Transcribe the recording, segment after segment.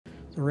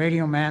The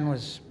radio man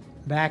was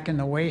back in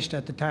the waist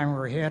at the time we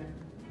were hit,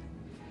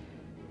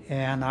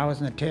 and I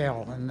was in the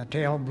tail, and the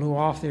tail blew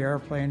off the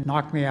airplane,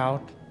 knocked me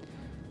out.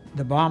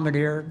 The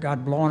bombardier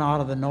got blown out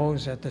of the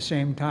nose at the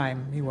same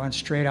time. He went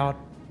straight out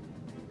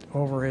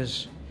over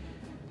his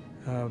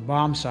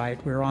bomb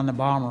site. We were on the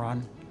bomb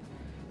run,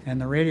 and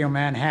the radio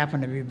man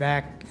happened to be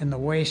back in the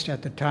waist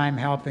at the time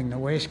helping the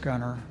waist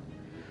gunner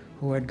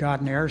who had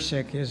gotten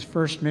airsick his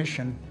first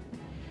mission,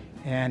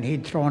 and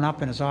he'd thrown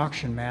up in his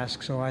oxygen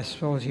mask, so I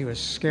suppose he was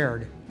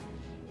scared.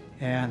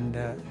 And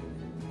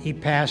he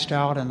passed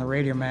out, and the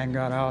radio man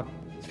got out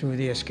through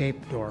the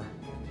escape door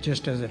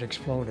just as it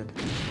exploded.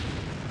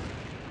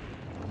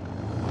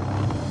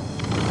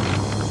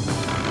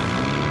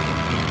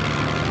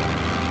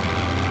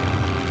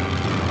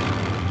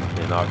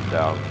 They knocked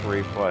down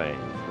 3 planes.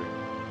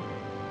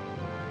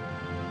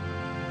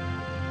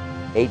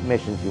 8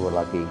 missions you were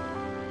lucky,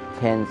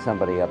 10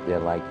 somebody up there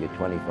like you,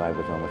 25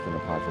 was almost an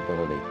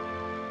impossibility.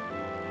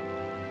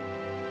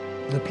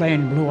 The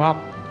plane blew up,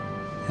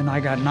 and I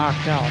got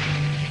knocked out.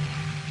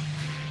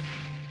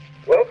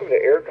 Welcome to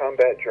Air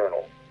Combat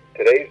Journal.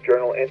 Today's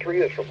journal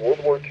entry is from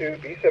World War II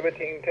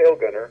B-17 Tail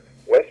Gunner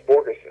Wes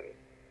Borgeson.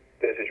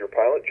 This is your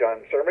pilot, John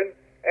Sermon,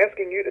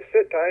 asking you to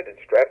sit tight and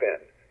strap in.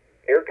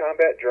 Air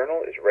Combat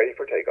Journal is ready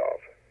for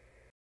takeoff.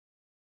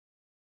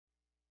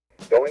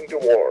 Going to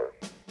war.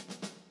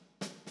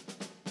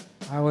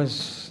 I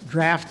was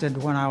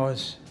drafted when I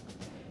was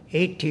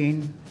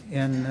 18.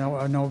 In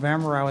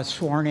November, I was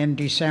sworn in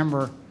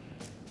December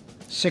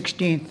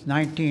 16th,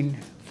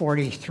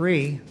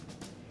 1943,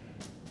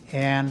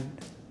 and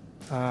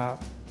I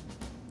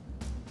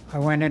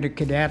went into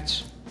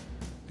cadets.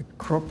 The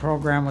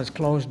program was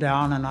closed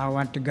down, and I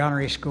went to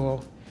gunnery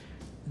school.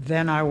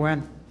 Then I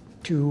went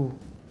to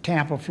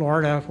Tampa,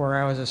 Florida,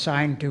 where I was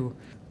assigned to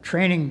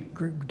training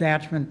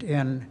detachment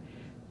in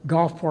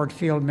Gulfport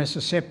Field,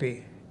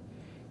 Mississippi.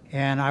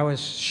 And I was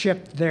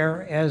shipped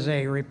there as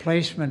a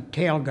replacement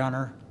tail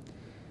gunner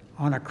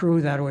on a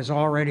crew that was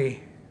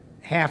already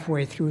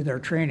halfway through their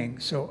training.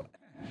 So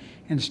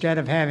instead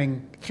of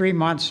having 3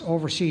 months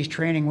overseas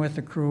training with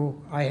the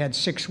crew, I had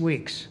 6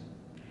 weeks.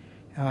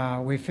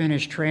 We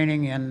finished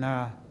training in,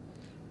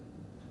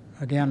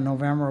 again,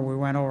 November. We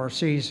went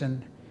overseas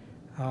and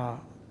on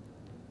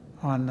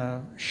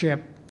the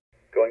ship.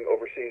 Going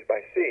overseas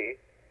by sea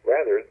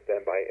rather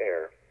than by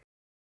air.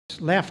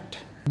 Left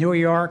New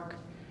York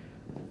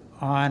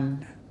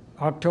on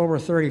October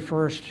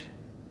 31st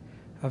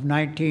of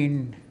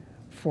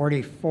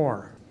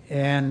 1944.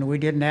 And we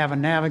didn't have a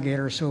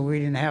navigator, so we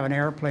didn't have an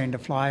airplane to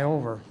fly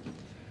over.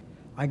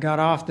 I got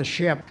off the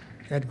ship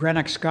at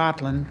Greenock,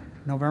 Scotland,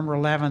 November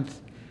 11th,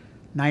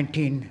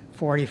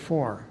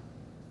 1944.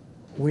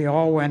 We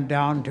all went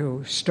down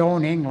to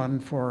Stone,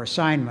 England for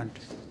assignment.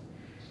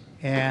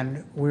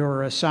 And we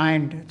were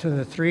assigned to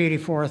the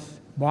 384th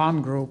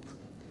Bomb Group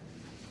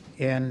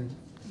in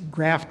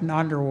Grafton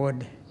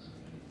Underwood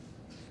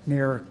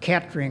near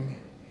Kettering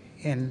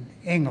in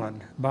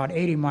England, about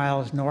 80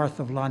 miles north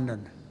of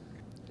London.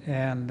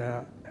 And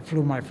I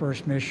flew my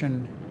first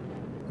mission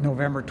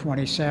November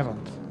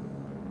 27th,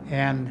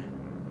 and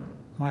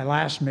my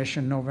last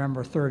mission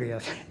November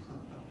 30th.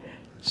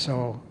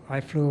 So I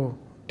flew a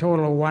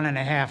total of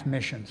 1.5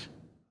 missions.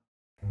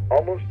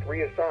 Almost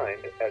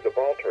reassigned as a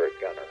ball turret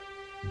gunner.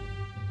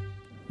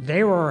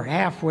 They were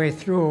halfway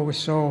through,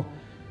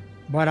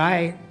 but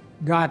I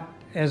got,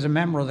 as a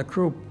member of the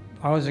crew,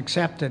 I was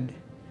accepted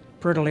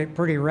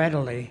pretty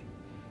readily,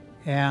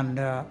 and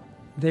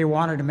they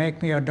wanted to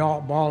make me a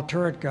ball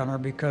turret gunner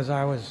because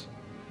I was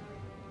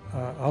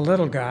a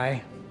little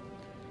guy,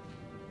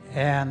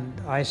 and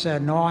I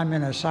said, no,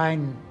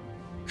 I'm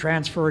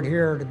transferred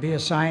here to be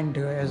assigned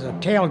to as a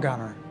tail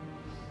gunner,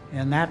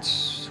 and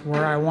that's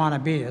where I want to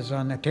be, is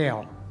on the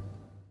tail.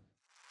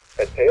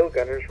 A tail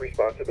gunner's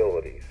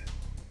responsibilities.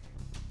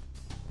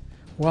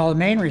 Well, the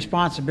main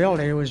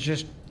responsibility was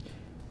just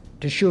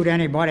to shoot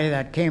anybody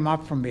that came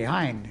up from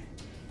behind.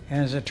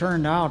 And as it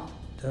turned out,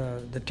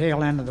 the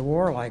tail end of the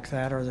war like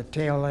that, or the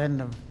tail end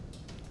of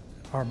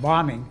our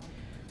bombing,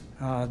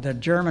 the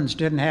Germans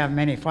didn't have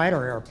many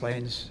fighter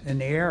airplanes in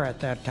the air at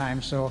that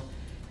time, so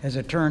as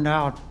it turned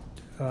out,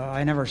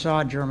 I never saw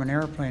a German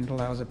airplane until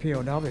I was a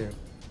POW.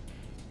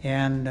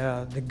 And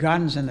the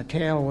guns in the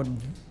tail would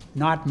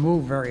not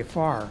move very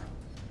far.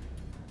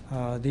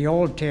 The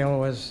old tail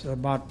was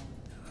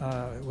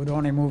would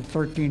only move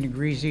 13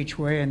 degrees each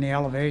way, and the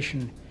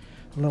elevation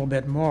a little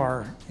bit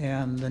more.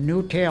 And the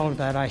new tail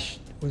that I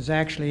was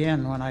actually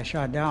in when I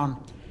shot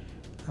down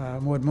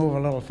would move a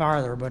little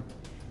farther, but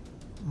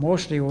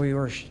mostly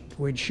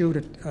we'd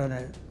shoot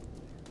a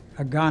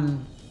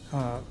gun.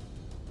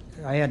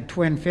 I had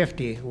twin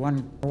 50,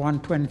 one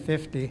twin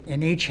 50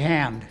 in each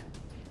hand,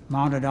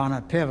 mounted on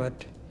a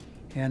pivot,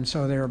 and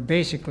so they were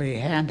basically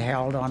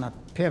handheld on a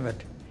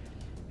pivot.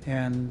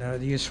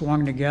 And you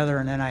swung together,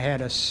 and then I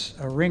had a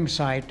ring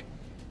sight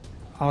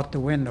out the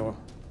window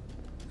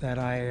that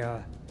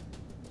I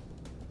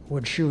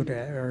would shoot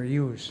at or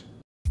use.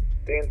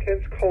 The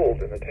intense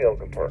cold in the tail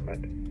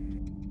compartment.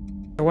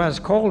 It was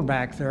cold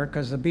back there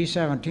because the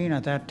B-17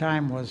 at that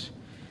time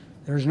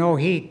there was no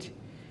heat,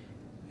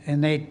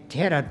 and they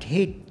had a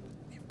heat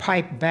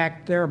pipe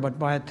back there, but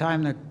by the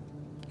time the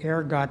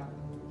air got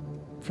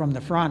from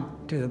the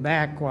front to the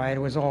back, why, it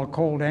was all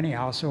cold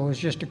anyhow, so it was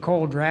just a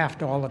cold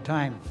draft all the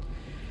time.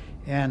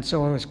 And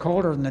so it was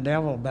colder than the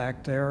devil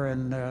back there,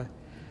 and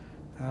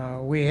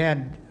we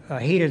had a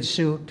heated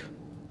suit,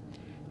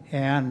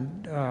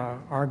 and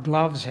our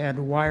gloves had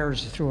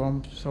wires through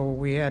them, so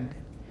we had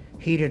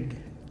heated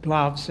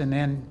gloves, and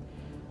then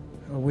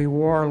we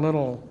wore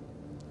little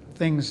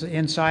things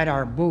inside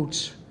our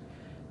boots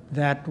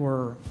that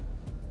were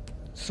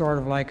sort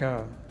of like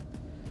a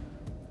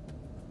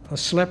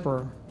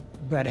slipper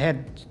that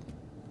had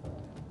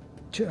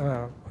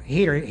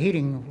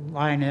heating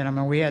line in them,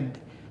 and we had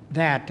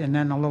that, and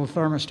then a little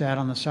thermostat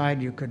on the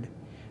side. You could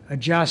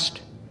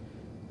adjust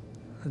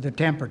the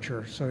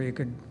temperature so you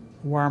could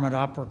warm it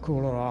up or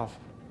cool it off.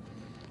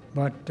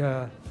 But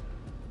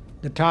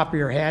the top of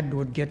your head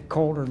would get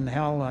colder than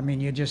hell. I mean,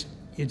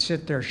 you'd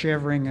sit there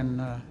shivering,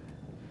 and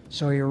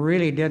so you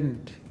really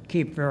didn't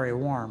keep very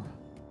warm.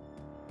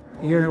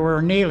 You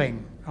were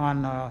kneeling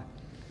on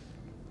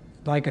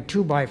like a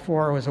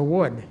 2x4. It was a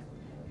wood,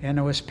 and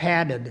it was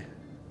padded,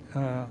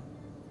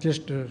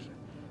 just a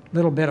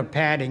little bit of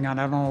padding. I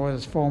don't know whether it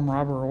was foam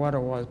rubber or what it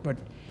was, but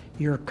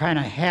you're kind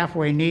of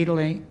halfway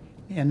kneeling,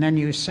 and then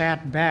you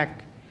sat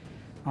back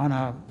on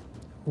a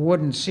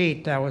wooden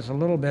seat that was a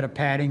little bit of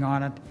padding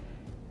on it,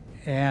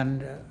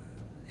 and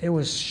it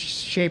was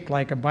shaped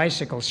like a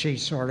bicycle seat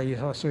sort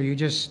of, so you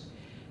just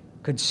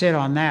could sit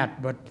on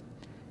that. But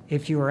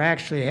if you were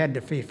actually had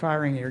to be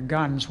firing your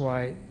guns,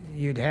 why,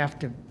 you'd have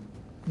to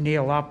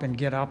kneel up and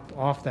get up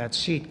off that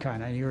seat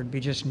kind of. You would be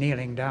just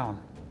kneeling down.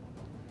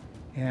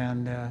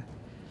 And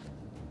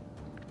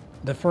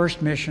the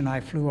first mission I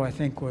flew, I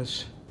think,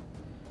 was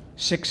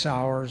 6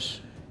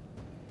 hours,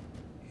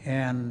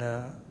 and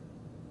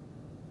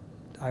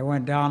I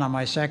went down on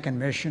my second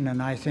mission,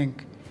 and I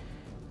think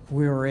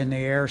we were in the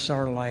air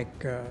sort of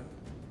like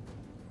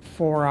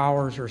 4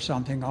 hours or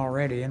something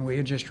already, and we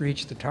had just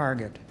reached the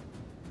target.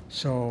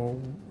 So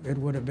it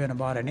would have been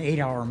about an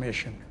 8-hour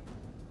mission.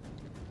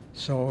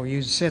 So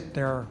you sit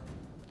there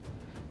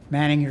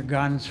manning your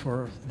guns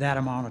for that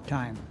amount of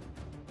time.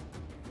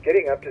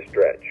 Getting up to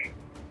stretch.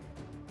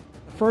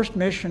 The first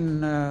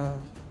mission,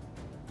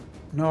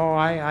 no,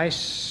 I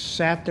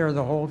sat there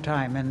the whole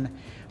time. And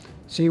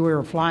see, we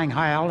were flying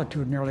high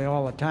altitude nearly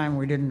all the time.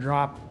 We didn't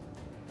drop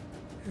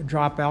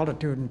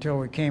altitude until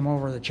we came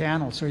over the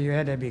channel, so you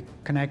had to be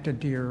connected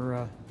to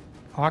your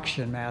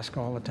oxygen mask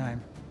all the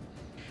time.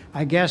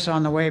 I guess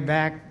on the way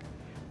back,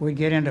 we'd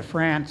get into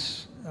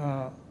France,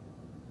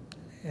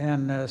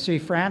 and see,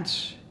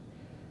 France,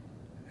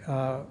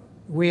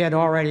 we had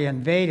already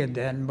invaded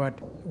then, but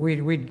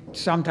we'd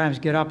sometimes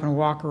get up and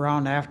walk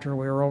around after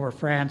we were over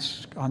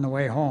France on the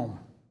way home.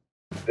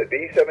 The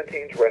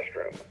B-17's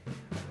restroom.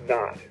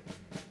 Not.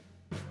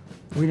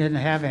 We didn't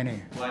have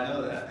any. Well, I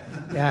know that.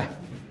 Yeah.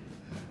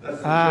 That's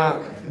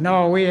the joke.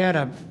 No, we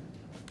had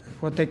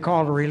what they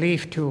called a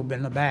relief tube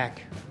in the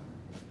back.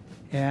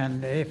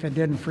 And if it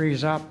didn't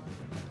freeze up,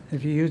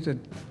 if you used it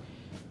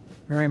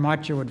very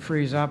much, it would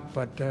freeze up.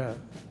 But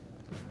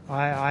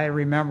I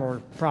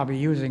remember probably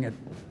using it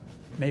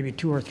maybe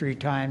 2 or 3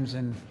 times,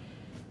 and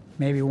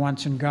maybe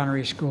once in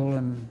gunnery school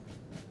and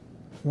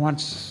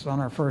once on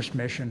our first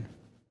mission.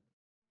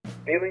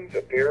 Feelings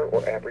of fear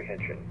or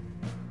apprehension.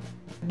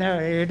 No,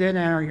 it didn't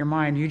enter your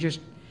mind. You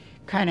just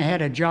kind of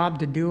had a job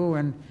to do,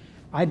 and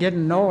I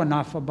didn't know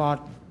enough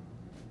about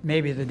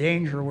maybe the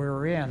danger we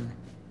were in.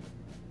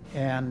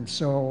 And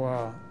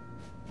so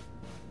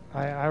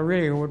I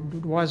really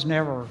was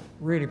never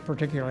really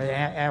particularly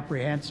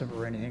apprehensive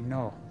or anything,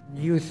 no.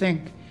 You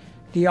think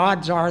the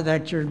odds are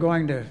that you're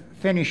going to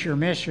finish your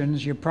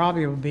missions, you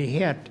probably will be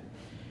hit,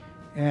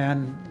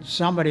 and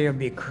somebody will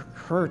be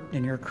hurt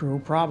in your crew,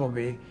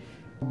 probably.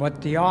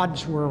 But the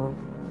odds were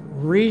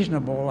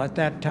reasonable at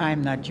that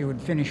time that you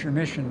would finish your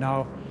mission.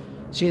 Now,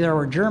 see, there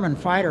were German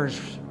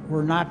fighters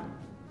were not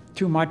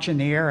too much in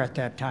the air at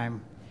that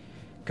time,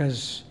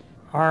 because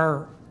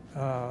our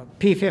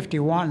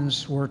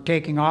P-51s were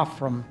taking off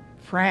from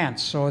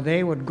France, so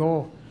they would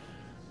go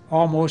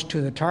almost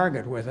to the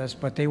target with us,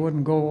 but they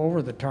wouldn't go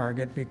over the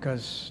target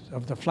because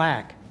of the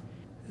flak.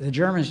 The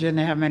Germans didn't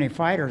have many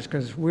fighters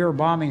because we were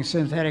bombing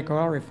synthetic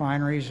oil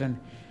refineries, and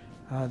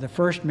the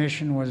first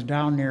mission was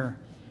down near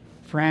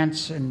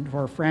France, and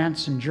where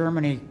France and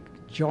Germany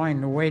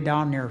joined way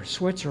down near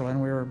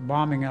Switzerland. We were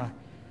bombing a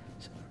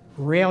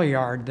rail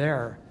yard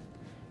there.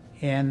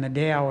 And the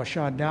day I was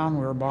shot down,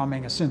 we were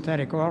bombing a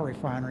synthetic oil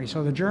refinery.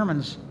 So the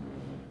Germans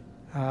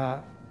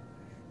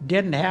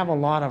didn't have a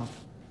lot of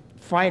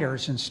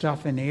fighters and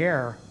stuff in the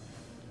air.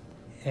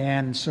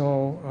 And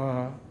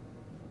so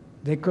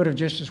they could have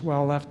just as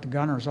well left the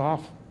gunners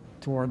off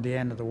toward the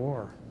end of the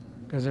war,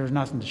 because there was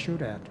nothing to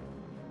shoot at.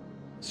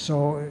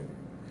 So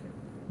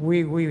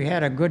we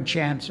had a good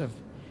chance of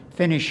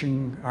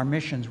finishing our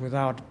missions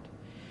without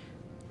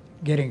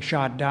getting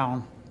shot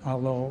down,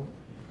 although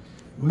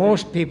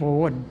most people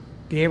would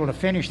be able to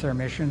finish their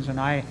missions, and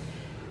I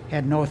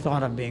had no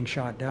thought of being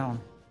shot down.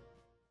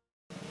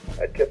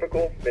 A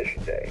typical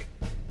mission day.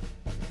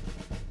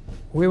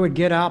 We would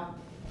get up,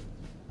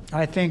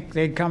 I think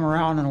they'd come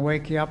around and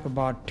wake you up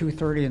about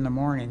 2:30 in the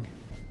morning.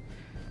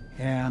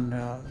 And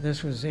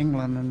this was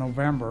England in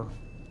November.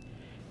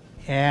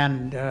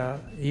 And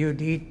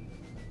you'd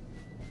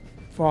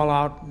fall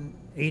out and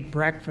eat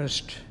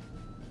breakfast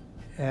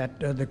at,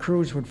 the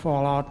crews would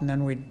fall out, and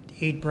then we'd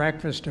eat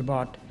breakfast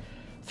about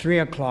 3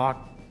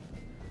 o'clock,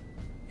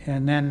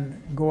 and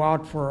then go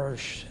out for,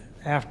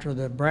 after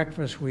the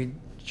breakfast, we'd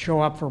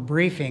show up for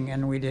briefing,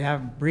 and we'd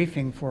have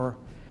briefing for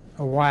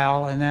a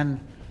while, and then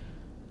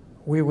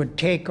we would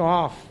take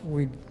off.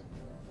 We'd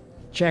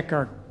check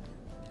our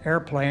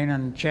airplane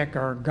and check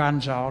our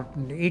guns out,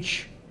 and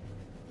each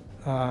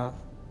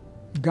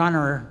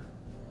gunner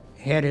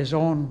had his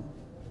own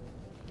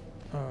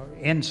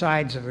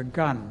insides of a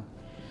gun.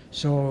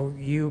 So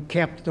you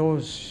kept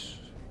those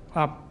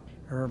up,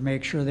 or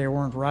make sure they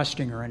weren't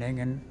rusting or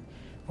anything, and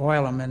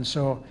oil them. And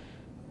so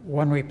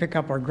when we pick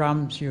up our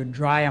drums, you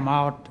dry them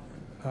out,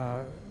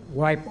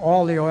 wipe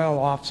all the oil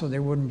off so they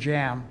wouldn't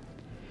jam.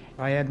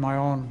 I had my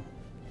own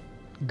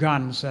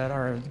guns that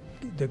are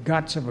the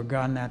guts of a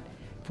gun that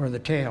for the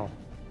tail.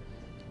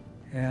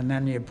 And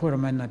then you put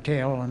them in the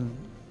tail and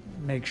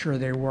make sure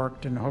they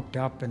worked and hooked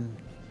up, and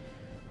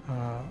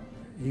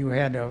you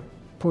had a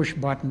push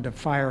button to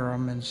fire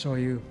them, and so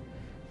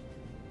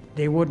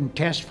they wouldn't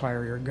test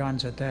fire your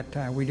guns at that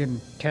time. We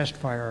didn't test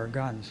fire our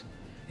guns.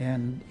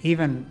 And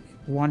even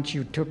once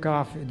you took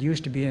off, it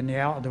used to be in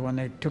the when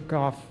they took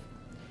off,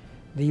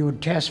 you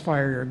would test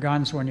fire your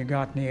guns when you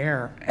got in the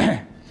air.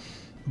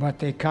 But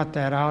they cut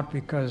that out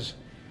because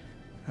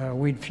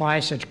we'd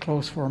fly such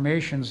close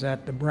formations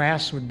that the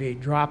brass would be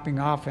dropping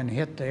off and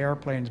hit the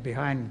airplanes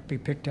behind, be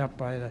picked up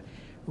by the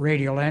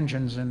radial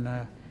engines,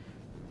 and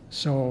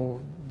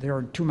so there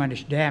were too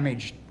much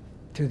damage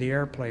to the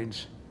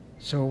airplanes.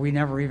 So we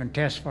never even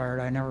test fired.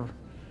 I never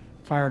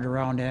fired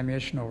around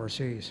ammunition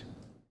overseas.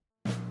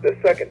 The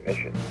second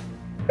mission,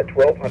 a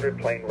 1,200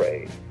 plane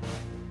raid.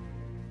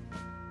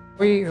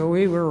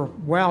 We were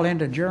well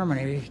into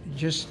Germany,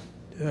 just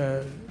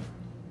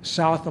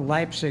south of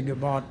Leipzig,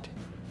 about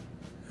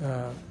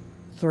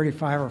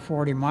 35 or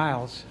 40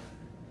 miles,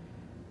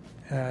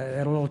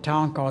 at a little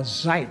town called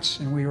Zeitz,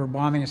 and we were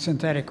bombing a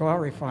synthetic oil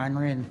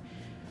refinery. And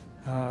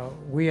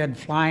we'd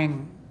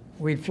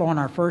flown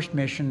our first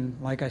mission,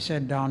 like I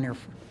said, down near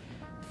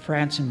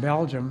France and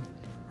Belgium,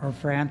 or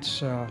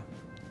France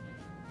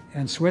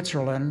and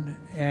Switzerland,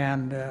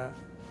 and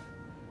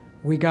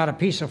we got a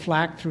piece of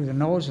flak through the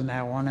nose in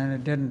that one, and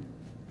it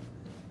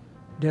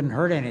didn't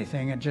hurt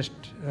anything. It just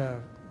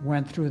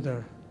went through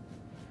the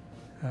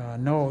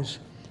nose,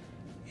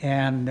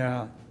 and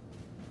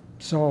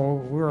so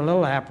we were a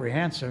little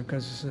apprehensive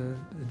because the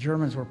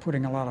Germans were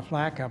putting a lot of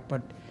flak up,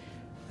 but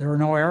there were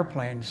no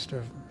airplanes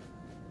to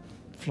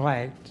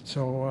flag.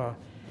 So,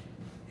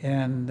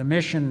 and the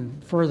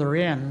mission further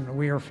in,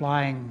 we were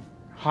flying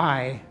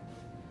high.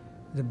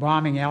 The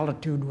bombing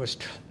altitude was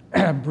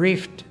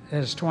briefed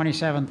as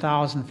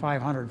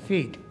 27,500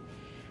 feet,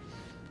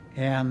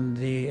 and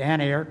the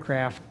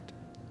anti-aircraft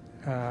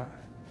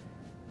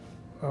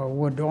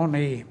would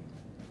only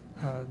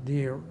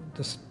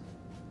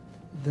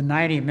the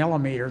 90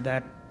 millimeter,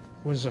 that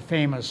was a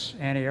famous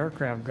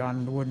anti-aircraft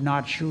gun, would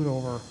not shoot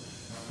over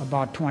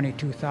about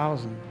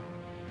 22,000,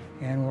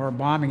 and our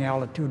bombing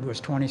altitude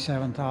was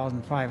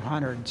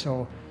 27,500.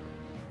 So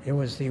it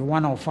was the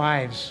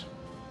 105s,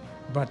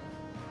 but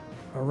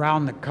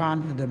around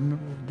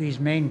these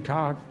main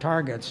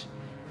targets,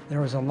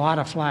 there was a lot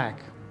of flak,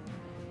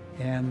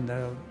 and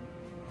the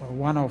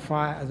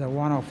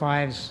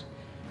 105s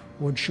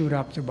would shoot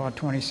up to about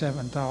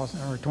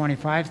 27,000 or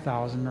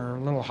 25,000 or a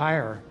little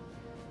higher,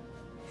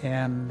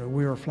 and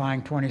we were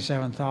flying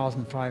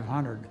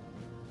 27,500.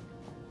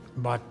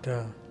 But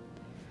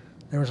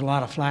there was a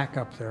lot of flak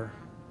up there.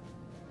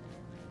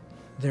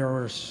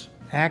 There was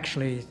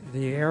actually,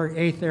 the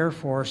 8th Air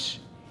Force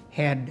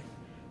had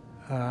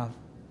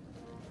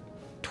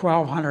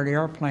 1,200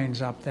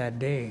 airplanes up that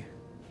day,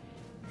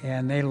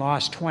 and they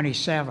lost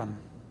 27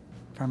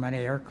 from any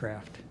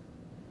aircraft.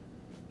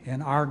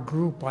 And our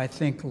group, I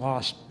think,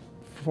 lost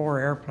 4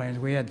 airplanes.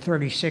 We had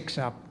 36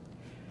 up,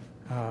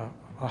 a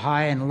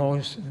high and low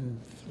and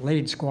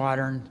lead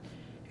squadron,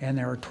 and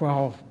there were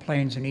 12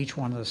 planes in each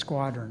one of the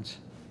squadrons.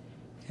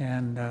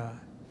 And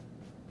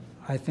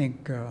I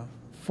think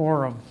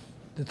 4 of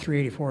the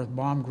 384th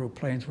Bomb Group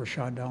planes were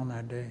shot down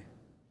that day.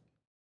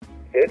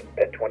 Hit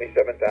at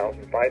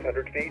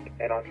 27,500 feet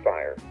and on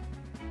fire.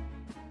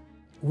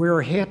 We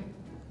were hit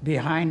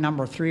behind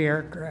number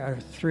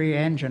 3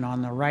 engine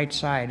on the right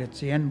side. It's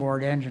the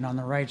inboard engine on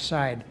the right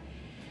side.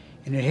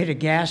 And it hit a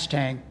gas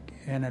tank,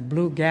 and it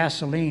blew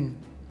gasoline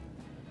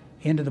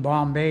into the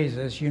bomb bays.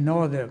 As you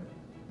know,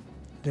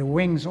 the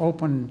wings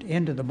opened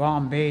into the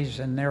bomb bays,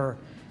 and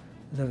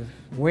the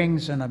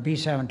wings in a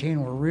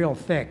B-17 were real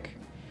thick.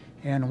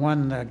 And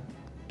when the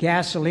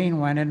gasoline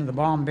went into the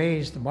bomb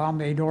bays, the bomb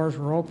bay doors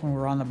were open, we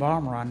were on the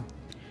bomb run.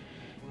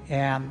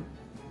 And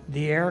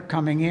the air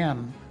coming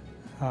in,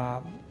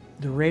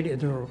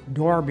 the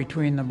door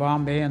between the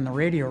bomb bay and the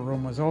radio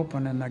room was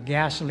open, and the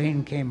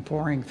gasoline came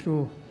pouring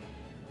through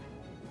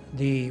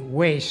the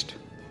waste,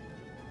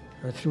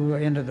 or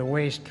into the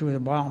waste through the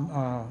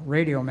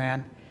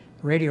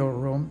radio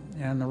room,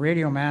 and the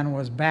radio man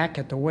was back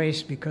at the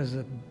waste because,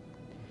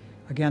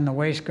 again, the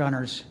waste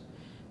gunners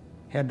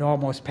had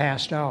almost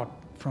passed out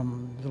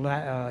from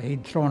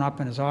he'd thrown up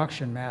in his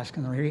oxygen mask,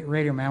 and the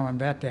radio man went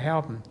back to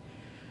help him.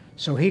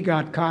 So he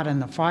got caught in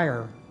the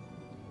fire,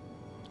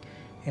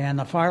 and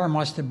the fire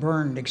must have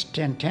burned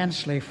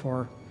intensely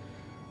for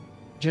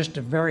just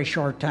a very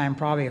short time,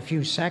 probably a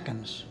few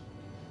seconds,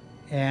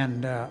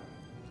 and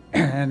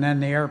then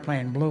the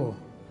airplane blew.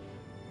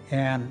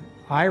 And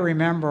I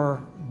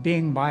remember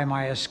being by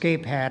my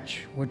escape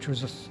hatch, which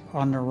was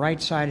on the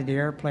right side of the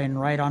airplane,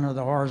 right under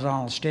the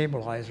horizontal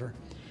stabilizer,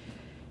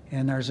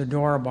 and there's a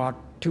door about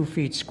 2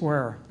 feet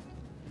square.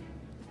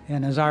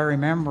 And as I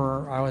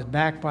remember, I was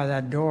back by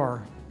that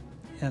door,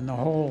 and the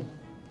whole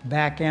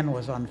back end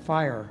was on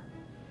fire,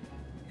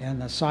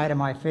 and the side of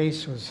my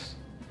face was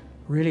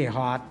really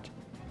hot,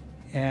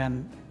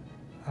 and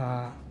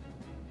I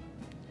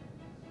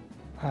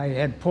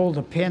had pulled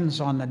the pins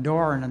on the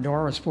door, and the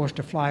door was supposed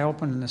to fly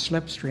open in the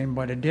slipstream,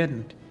 but it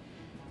didn't.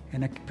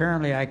 And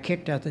apparently I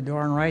kicked at the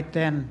door, and right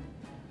then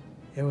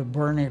it was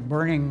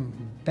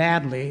burning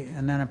badly,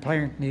 and then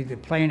the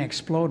plane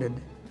exploded,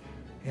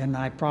 and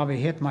I probably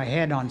hit my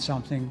head on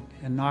something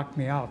and knocked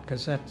me out,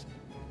 because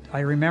I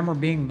remember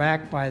being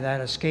back by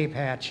that escape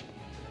hatch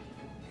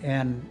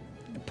and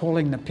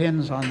pulling the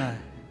pins on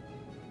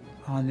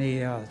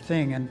the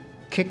thing and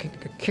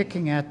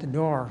kicking at the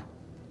door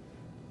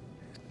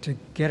to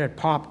get it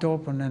popped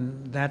open,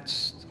 and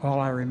that's all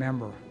I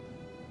remember.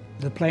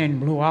 The plane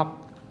blew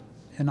up,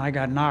 and I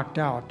got knocked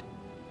out,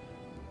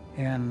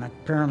 and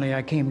apparently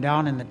I came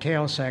down in the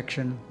tail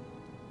section.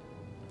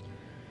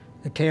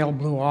 The tail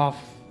blew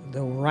off,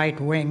 the right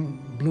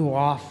wing blew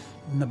off,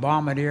 and the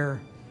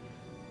bombardier,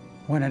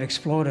 when it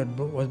exploded,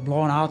 was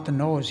blown out the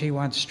nose. He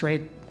went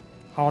straight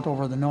out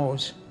over the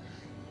nose,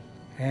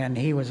 and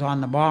he was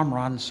on the bomb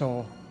run,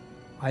 so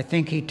I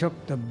think he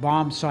took the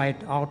bomb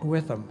sight out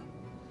with him,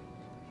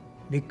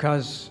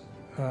 because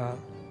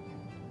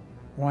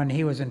when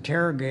he was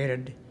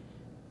interrogated,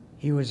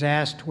 he was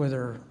asked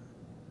whether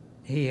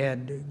he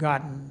had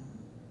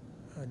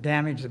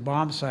damaged the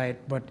bomb sight,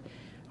 but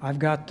I've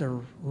got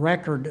the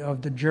record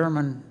of the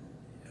German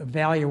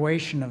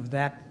evaluation of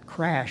that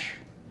crash,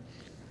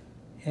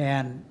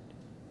 and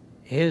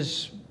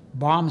his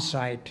bomb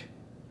sight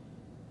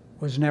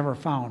was never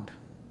found.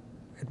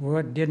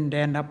 It didn't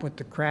end up with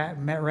the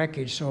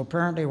wreckage, so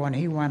apparently when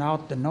he went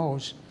out the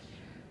nose,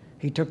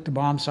 he took the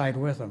bomb sight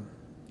with him.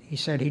 He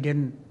said he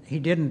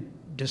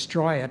didn't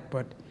destroy it,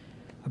 but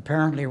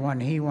apparently when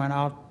he went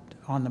out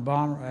on the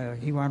bomb,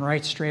 he went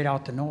right straight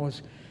out the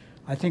nose.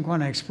 I think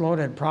when it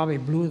exploded, it probably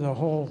blew the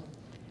whole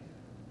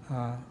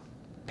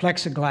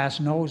plexiglass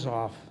nose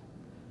off,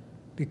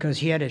 because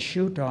he had his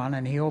chute on,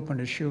 and he opened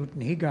his chute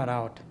and he got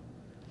out.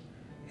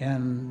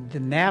 And the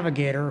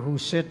navigator, who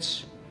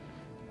sits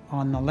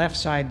on the left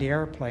side of the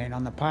airplane,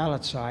 on the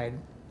pilot side,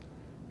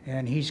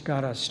 and he's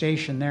got a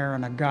station there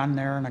and a gun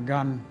there and a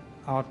gun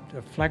out,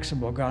 a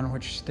flexible gun,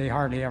 which they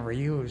hardly ever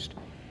used.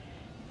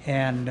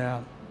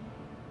 And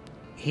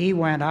he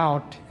went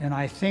out, and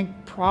I think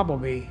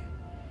probably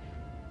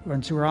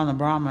once we were on the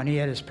bomb, he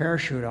had his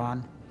parachute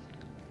on,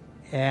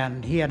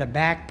 and he had a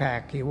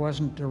backpack. He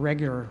wasn't the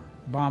regular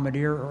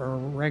bombardier or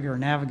regular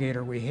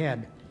navigator we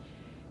had.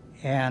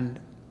 And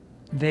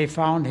they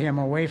found him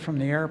away from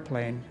the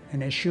airplane,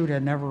 and his chute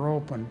had never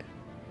opened.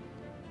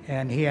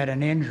 And he had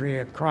an injury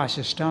across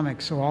his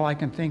stomach, so all I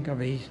can think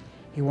of, he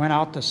went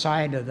out the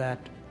side of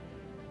that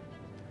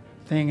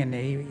thing, and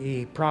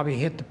he probably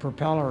hit the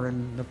propeller,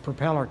 and the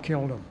propeller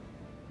killed him,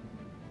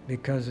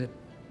 because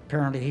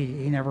apparently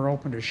he never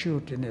opened his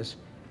chute, and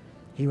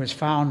he was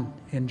found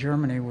in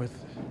Germany with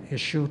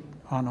his chute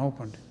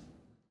unopened.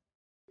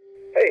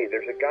 Hey,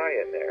 there's a guy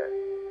in there.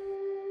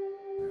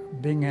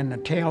 Being in the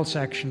tail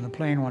section of the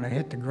plane when it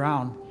hit the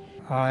ground,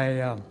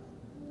 I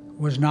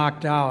was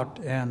knocked out,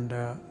 and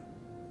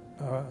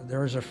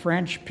there was a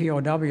French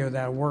POW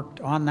that worked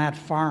on that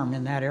farm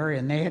in that area,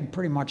 and they had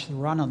pretty much the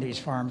run of these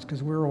farms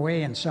because we were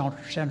away in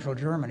central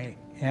Germany.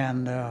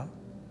 And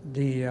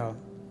the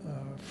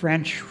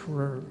French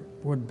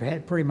would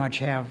pretty much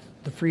have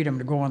the freedom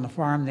to go on the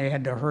farm. They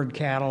had to herd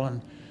cattle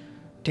and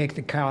take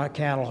the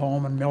cattle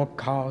home and milk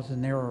cows,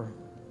 and they were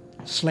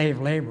slave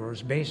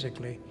laborers,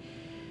 basically.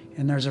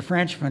 And there's a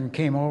Frenchman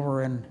came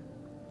over and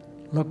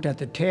looked at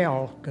the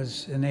tail,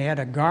 and they had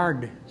a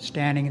guard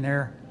standing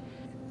there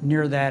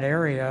near that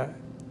area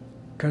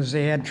because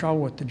they had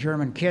trouble with the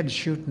German kids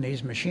shooting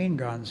these machine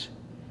guns,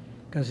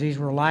 because these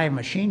were live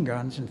machine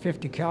guns and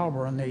 50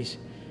 caliber, and these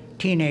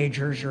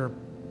teenagers or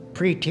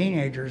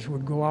pre-teenagers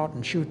would go out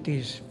and shoot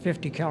these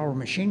 50 caliber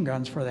machine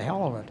guns for the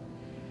hell of it.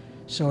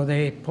 So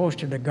they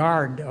posted a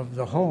guard of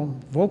the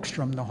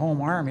Volkstrom, the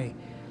home army.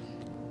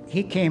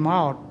 He came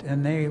out,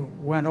 and they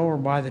went over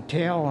by the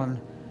tail and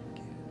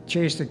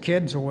chased the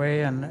kids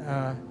away,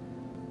 and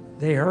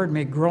they heard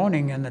me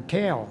groaning in the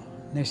tail.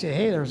 And they said,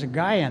 "Hey, there's a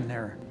guy in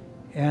there."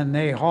 And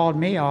they hauled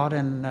me out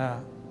and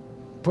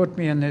put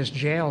me in this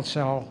jail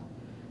cell,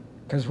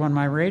 because when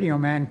my radio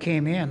man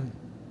came in,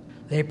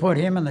 they put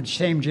him in the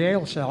same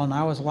jail cell, and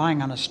I was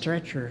lying on a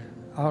stretcher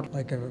out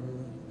like a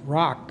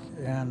rock.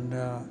 And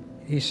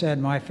he said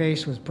my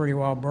face was pretty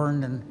well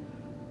burned, and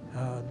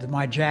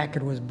my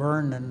jacket was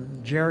burned,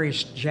 and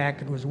Jerry's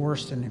jacket was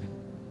worse than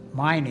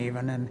mine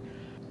even, and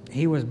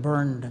he was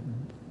burned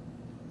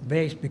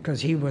base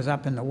because he was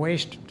up in the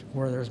waist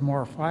where there's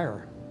more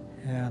fire.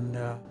 And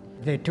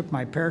they took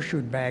my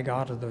parachute bag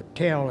out of the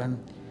tail, and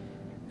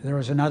there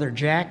was another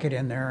jacket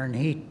in there,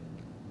 and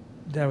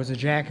that was a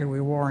jacket we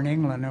wore in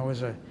England. It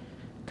was a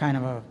kind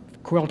of a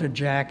quilted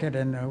jacket,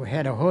 and it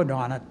had a hood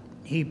on it.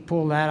 He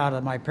pulled that out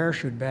of my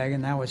parachute bag,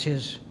 and that was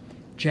his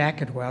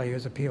jacket while he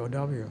was a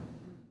POW.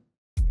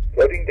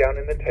 Floating down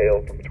in the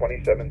tail from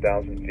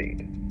 27,000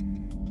 feet.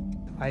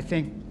 I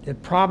think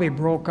it probably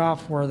broke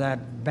off where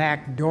that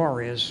back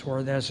door is,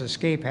 where there's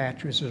escape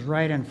hatch, which is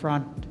right in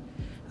front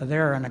of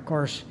there. And of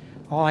course,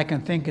 all I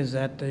can think is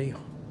that the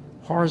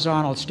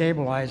horizontal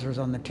stabilizers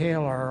on the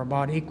tail are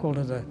about equal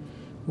to the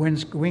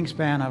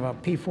wingspan of a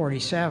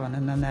P-47,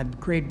 and then that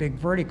great big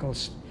vertical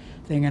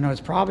thing, and it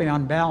was probably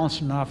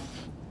unbalanced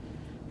enough,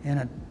 and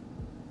it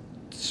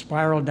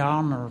spiraled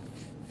down or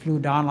flew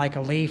down like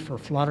a leaf or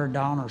fluttered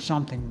down or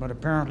something, but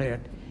apparently it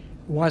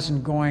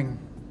wasn't going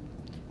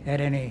at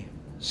any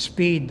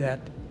speed that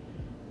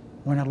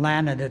when it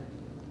landed it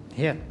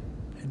hit.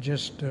 It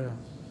just,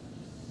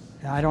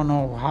 I don't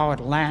know how it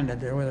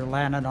landed. It whether it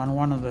landed on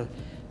one of the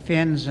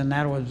fins and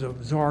that would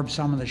absorb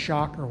some of the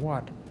shock or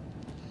what.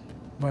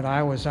 But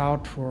I was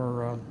out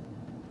for,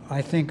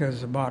 I think it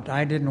was about,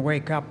 I didn't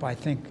wake up, I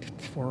think,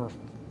 for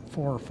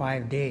 4 or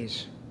 5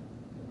 days.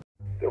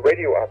 The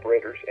radio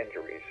operator's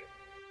injuries.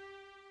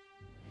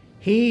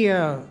 He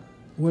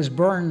was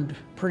burned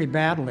pretty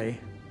badly,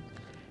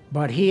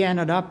 but he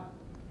ended up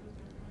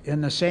in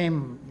the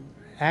same,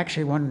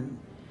 actually when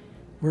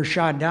we were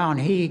shot down,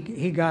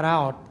 he got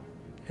out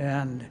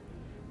and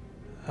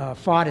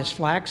fought his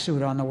flak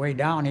suit on the way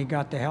down. He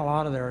got the hell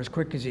out of there as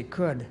quick as he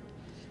could.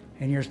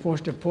 And you're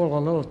supposed to pull a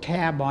little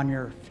tab on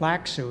your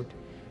flak suit,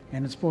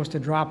 and it's supposed to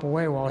drop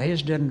away. Well,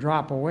 his didn't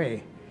drop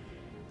away.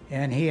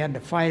 And he had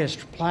to fight his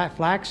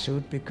flak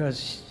suit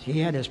because he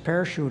had his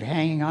parachute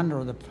hanging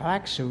under the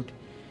flak suit,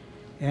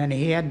 and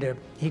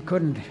he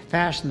couldn't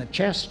fasten the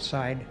chest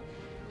side,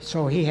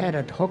 so he had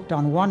it hooked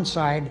on one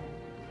side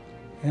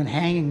and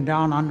hanging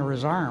down under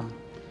his arm.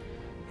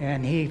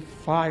 And he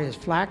fought his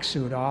flak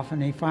suit off,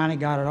 and he finally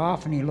got it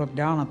off, and he looked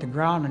down at the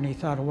ground and he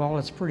thought, well,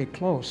 it's pretty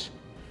close.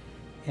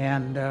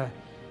 And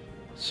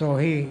so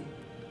he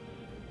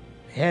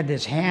had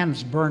his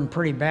hands burned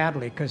pretty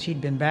badly because he'd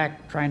been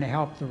back trying to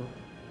help the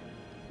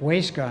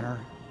waist gunner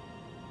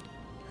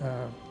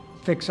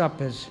fix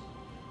up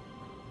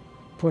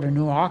put a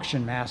new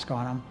oxygen mask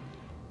on him.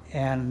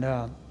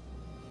 And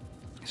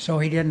so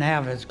he didn't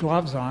have his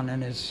gloves on,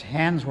 and his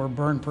hands were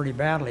burned pretty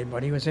badly,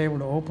 but he was able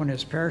to open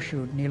his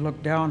parachute, and he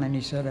looked down and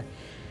he said,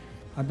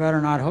 I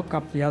better not hook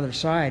up the other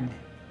side.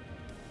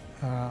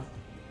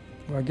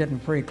 We're getting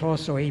pretty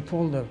close. So he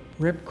pulled the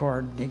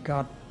ripcord.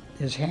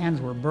 His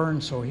hands were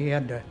burned, so he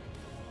had to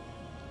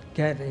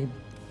he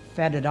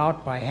fed it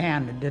out by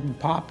hand. It didn't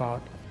pop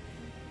out,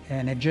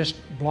 and it just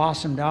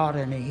blossomed out,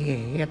 and he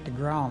hit the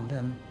ground.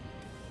 And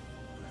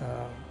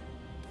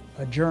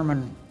a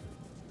German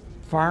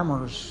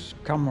farmers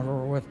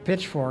with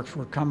pitchforks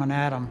were coming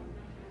at him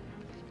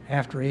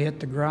after he hit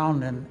the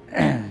ground,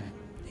 and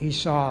he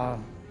saw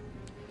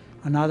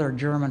another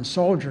German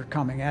soldier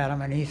coming at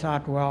him, and he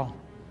thought, well,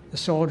 the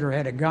soldier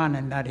had a gun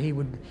and that he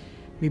would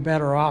be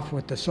better off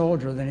with the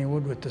soldier than he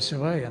would with the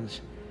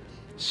civilians.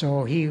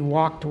 So he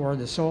walked toward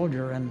the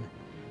soldier, and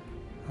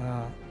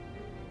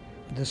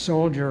the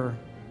soldier,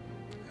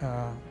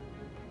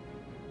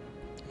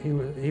 he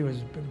was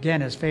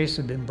again, his face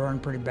had been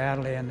burned pretty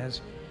badly, and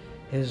his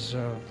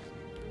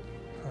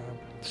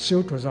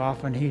suit was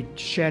off, and he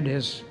shed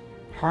his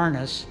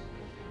harness,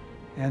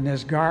 and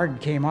this guard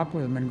came up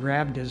with him and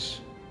grabbed his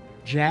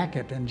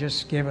jacket and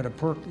just gave it a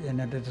perk,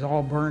 and it was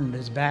all burned.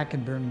 His back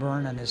had been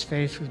burned, and his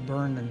face was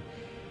burned, and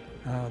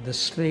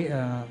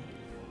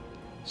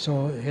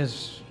so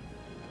his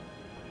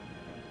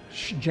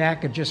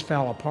jacket just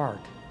fell apart.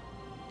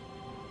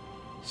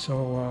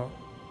 So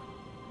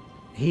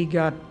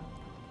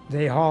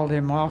they hauled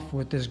him off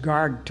with this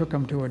guard, took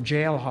him to a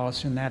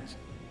jailhouse in that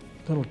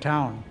little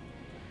town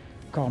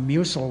called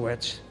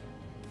Muselwitz.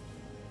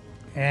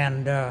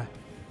 And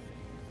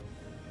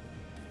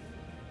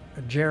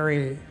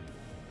Jerry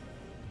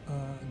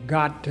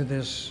got to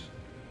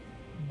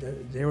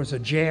there was a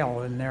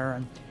jail in there,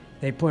 and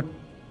they put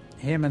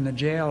him in the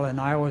jail, and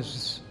I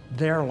was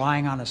there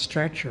lying on a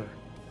stretcher.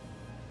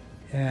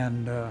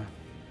 And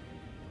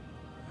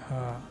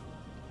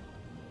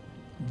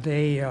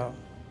we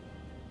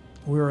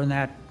were in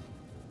that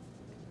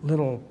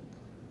little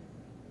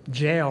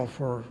jail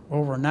for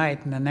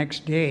overnight, and the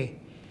next day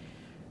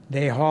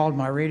they hauled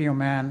my radio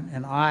man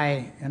and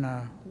I in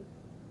a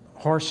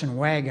horse and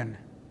wagon.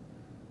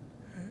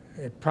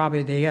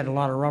 They had a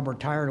lot of rubber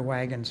tired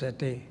wagons that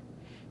they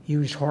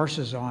used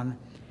horses on,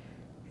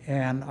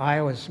 and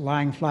I was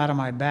lying flat on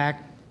my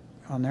back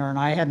on there, and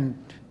I hadn't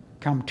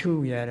come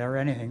to yet or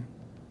anything,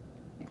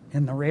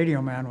 and the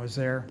radio man was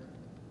there.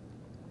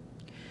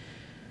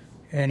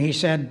 And he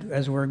said,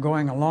 as we were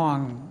going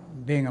along,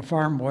 being a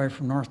farm boy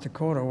from North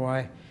Dakota,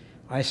 why,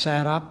 I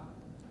sat up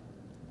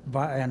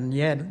and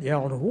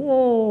yelled,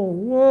 "Whoa,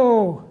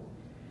 whoa!"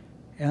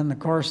 And of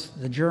course,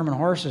 the German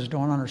horses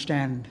don't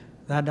understand.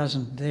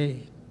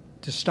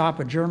 To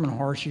stop a German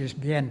horse, you just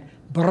begin,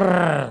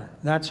 brrr.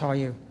 That's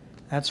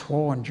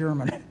whoa in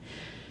German.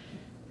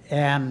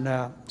 And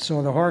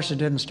so the horses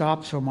didn't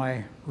stop, so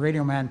my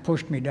radio man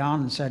pushed me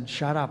down and said,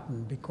 "Shut up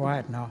and be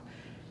quiet now."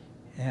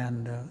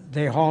 And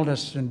they hauled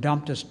us and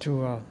dumped us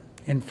to an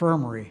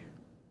infirmary.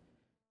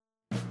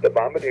 The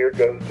bombardier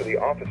goes to the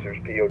officers'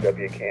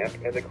 POW camp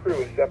and the crew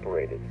is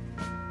separated.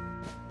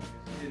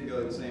 He didn't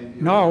go to the same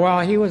POW? No, well,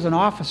 he was an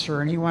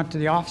officer and he went to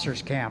the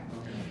officers' camp.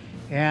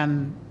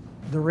 And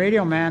the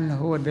radio man,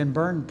 who had been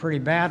burned pretty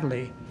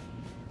badly,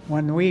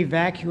 when we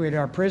evacuated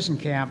our prison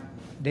camp,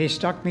 they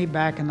stuck me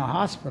back in the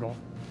hospital.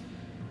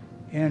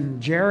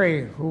 And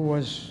Jerry, who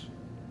was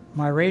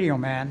my radio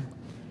man,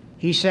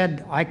 he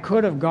said I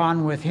could have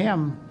gone with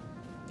him.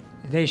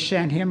 They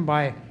sent him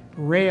by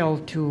rail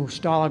to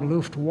Stalag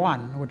Luft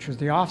 1, which was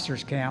the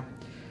officers' camp.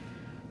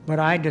 But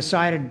I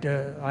decided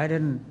I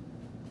didn't.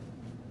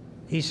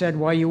 He said,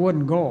 "Well, you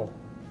wouldn't go."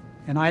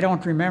 And I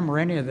don't remember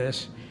any of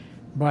this,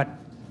 but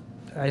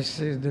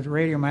the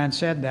radio man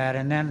said that.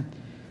 And then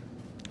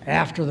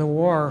after the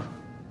war,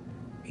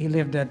 he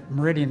lived at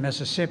Meridian,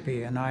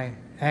 Mississippi, and I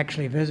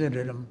actually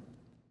visited him.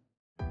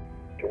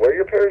 To wear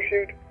your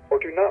parachute or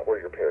to not wear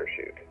your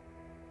parachute?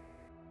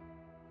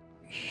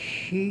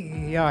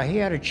 He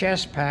had a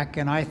chest pack,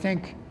 and I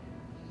think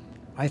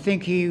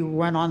he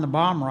went on the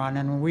bomb run,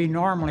 and we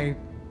normally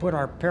put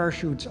our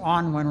parachutes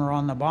on when we're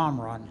on the bomb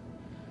run.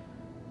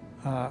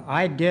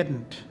 I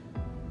didn't.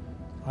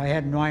 I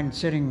had mine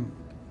sitting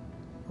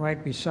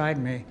right beside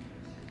me,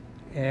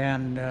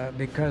 and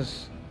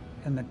because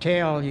in the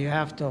tail you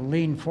have to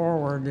lean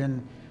forward,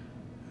 and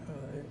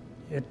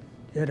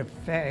it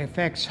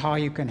affects how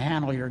you can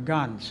handle your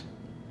guns.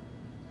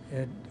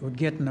 It would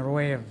get in the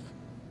way of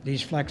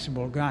these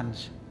flexible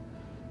guns,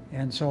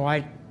 and so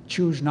I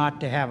choose not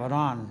to have it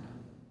on.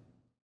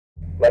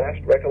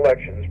 Last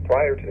recollections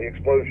prior to the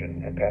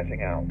explosion and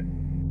passing out.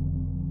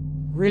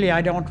 Really,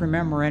 I don't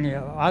remember any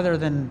other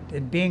than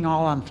it being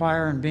all on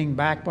fire and being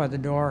back by the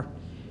door.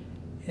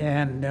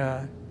 And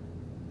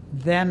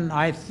then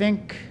I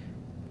think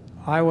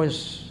I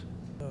was,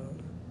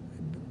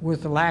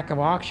 with the lack of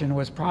oxygen, it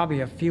was probably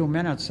a few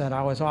minutes that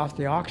I was off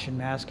the oxygen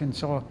mask, and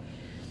so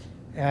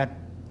at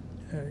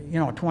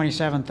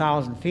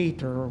 27,000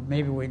 feet, or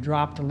maybe we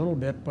dropped a little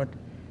bit, but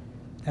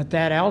at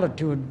that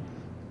altitude,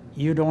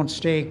 you don't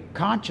stay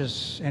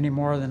conscious any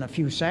more than a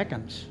few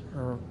seconds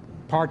or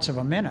parts of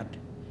a minute,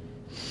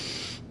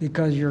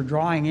 because you're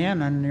drawing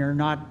in and you're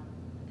not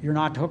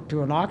hooked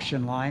to an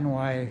oxygen line.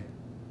 Why,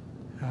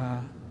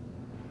 when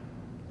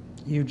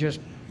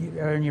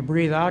you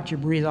breathe out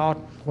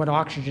what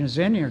oxygen is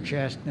in your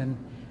chest, and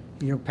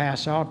you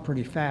pass out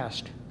pretty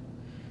fast.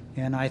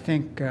 And I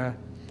think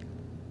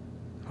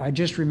I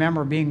just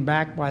remember being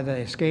back by the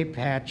escape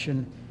hatch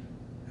and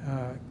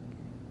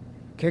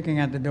kicking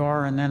at the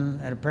door, and then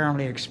it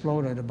apparently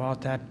exploded about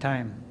that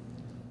time.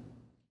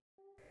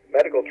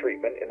 Medical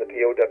treatment in the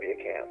POW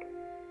camp.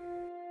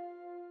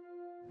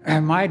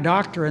 And my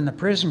doctor in the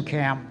prison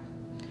camp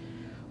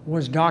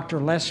was Dr.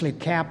 Leslie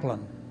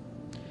Kaplan.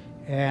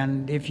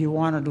 And if you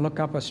wanted to look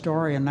up a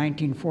story, in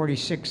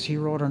 1946 he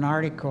wrote an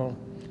article,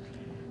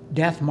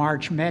 Death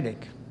March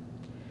Medic,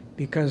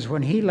 because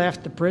when he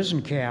left the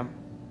prison camp,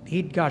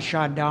 he'd got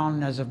shot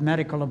down as a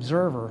medical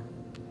observer,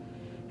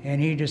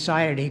 and he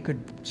decided he could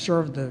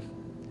serve the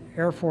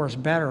Air Force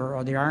better,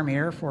 or the Army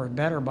Air Force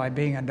better, by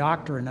being a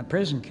doctor in a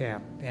prison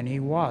camp, and he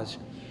was.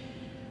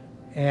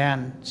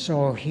 And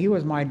so he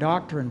was my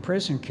doctor in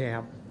prison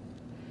camp,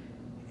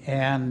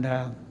 and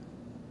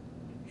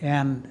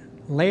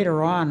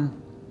later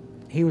on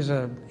he was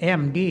a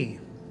MD,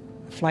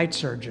 a flight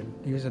surgeon.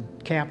 He was a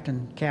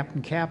Captain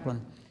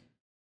Kaplan.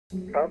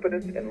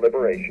 Confidence and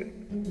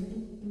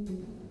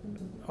liberation.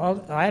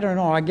 Well, I don't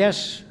know, I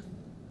guess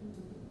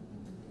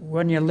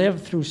when you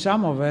live through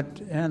some of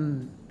it,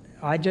 and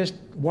I just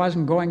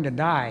wasn't going to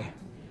die.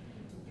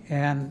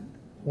 And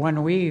when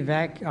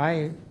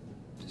I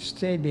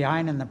stayed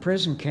behind in the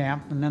prison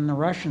camp, and then the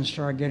Russians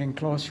started getting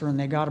closer, and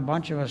they got a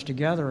bunch of us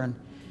together, and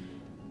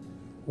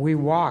we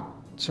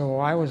walked. So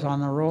I was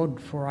on the road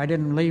I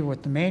didn't leave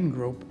with the main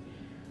group,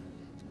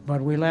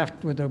 but we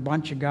left with a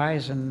bunch of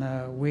guys, and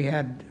we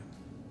had,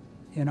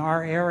 in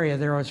our area,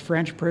 there was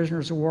French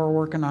prisoners of war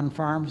working on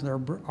farms. There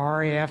were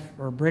RAF,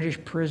 or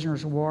British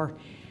prisoners of war,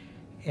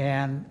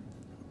 and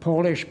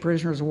Polish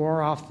prisoners of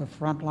war off the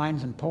front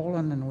lines in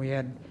Poland, and we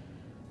had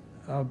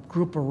a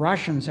group of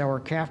Russians that were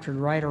captured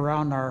right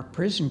around our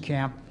prison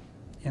camp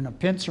in a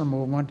pincer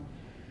movement.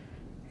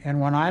 And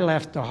when I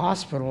left the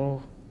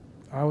hospital,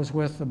 I was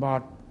with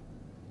about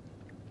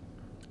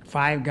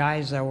 5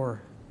 guys that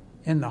were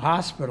in the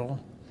hospital,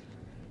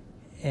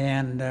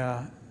 and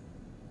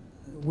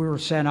we were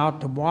sent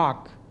out to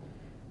walk,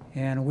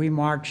 and we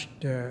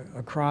marched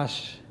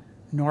across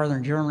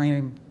northern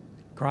Germany,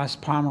 across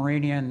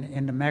Pomerania and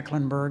into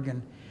Mecklenburg,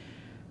 and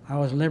I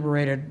was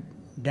liberated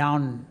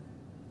down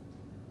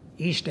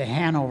east of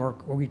Hanover.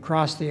 We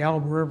crossed the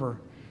Elbe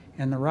River,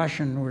 and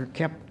we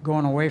kept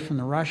going away from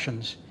the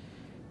Russians.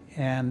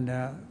 And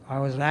I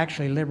was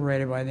actually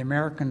liberated by the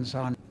Americans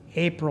on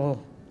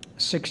April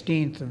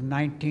 16th of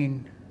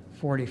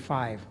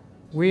 1945.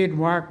 We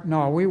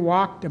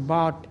walked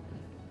about,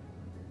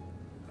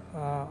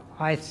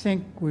 I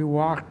think we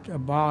walked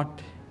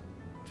about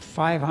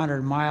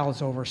 500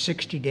 miles over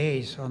 60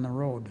 days on the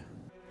road.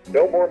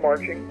 No more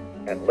marching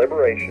and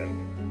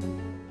liberation.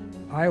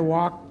 I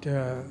walked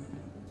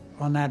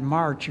on that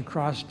march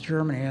across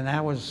Germany, and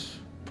that was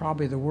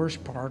probably the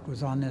worst part,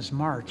 was on this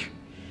march,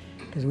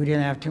 because we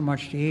didn't have too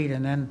much to eat.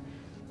 And then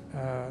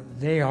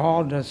they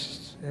hauled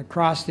us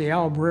across the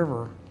Elbe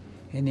River,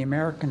 and the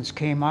Americans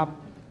came up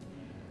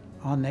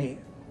on the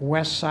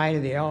west side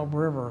of the Elbe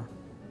River,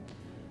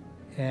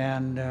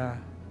 and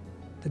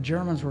the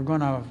Germans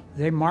were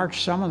they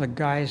marched some of the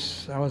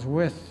guys I was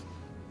with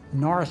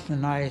north,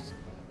 and I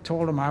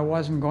told them I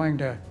wasn't going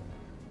to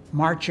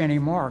march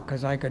anymore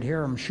because I could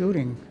hear them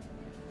shooting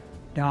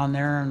down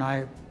there, and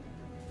I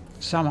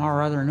somehow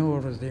or other knew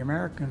it was the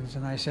Americans,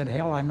 and I said,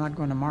 hell, I'm not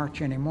going to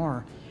march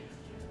anymore.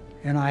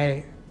 And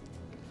I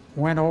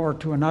went over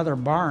to another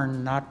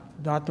barn, not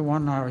the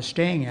one I was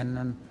staying in,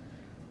 and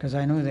because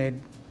I knew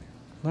they'd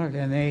look,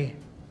 and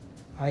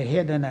I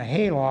hid in a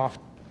hayloft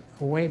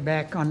way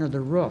back under the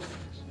roof,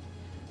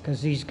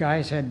 because these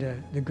guys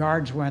the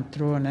guards went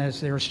through, and as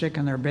they were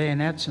sticking their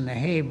bayonets in the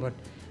hay, but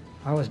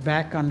I was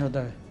back under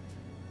the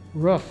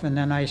roof, and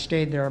then I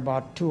stayed there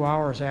about 2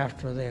 hours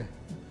after the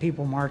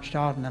people marched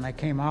out, and then I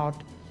came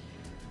out,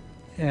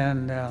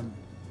 and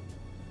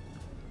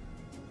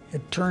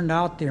it turned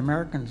out the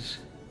Americans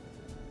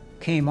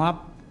came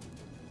up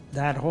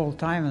that whole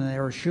time, and they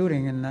were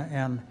shooting,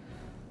 and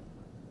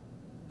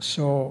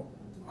so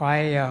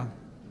I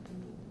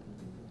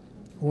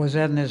was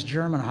in this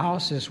German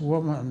house. This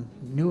woman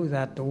knew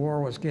that the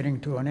war was getting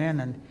to an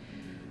end, and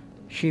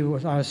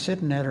I was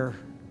sitting at her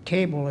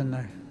table in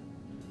the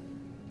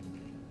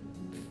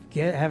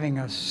having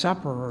a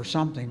supper or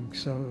something,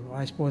 so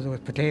I suppose it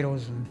was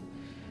potatoes and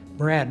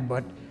bread,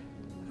 but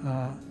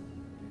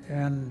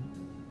and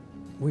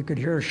we could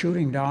hear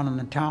shooting down in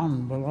the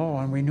town below,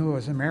 and we knew it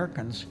was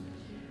Americans,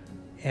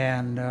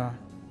 and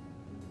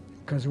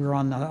because we were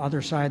on the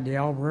other side of the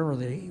Elbe River,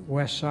 the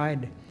west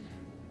side,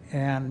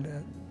 and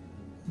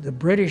the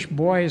British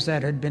boys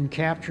that had been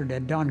captured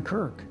at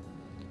Dunkirk,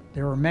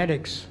 they were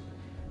medics,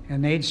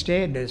 and they'd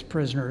stayed as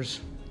prisoners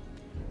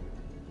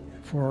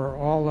for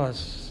all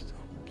us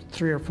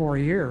 3 or 4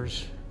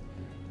 years,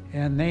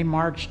 and they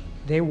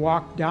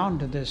walked down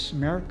to this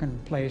American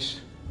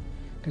place,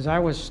 because I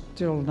was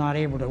still not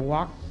able to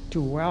walk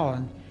too well,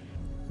 and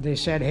they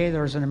said, hey,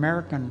 there's an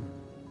American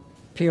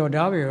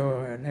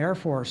POW, an Air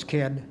Force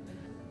kid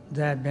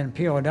that had been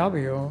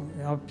POW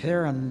up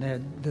here, and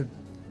the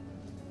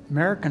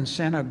Americans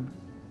sent a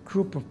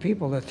group of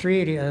people, the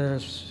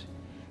 380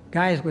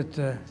 guys with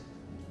the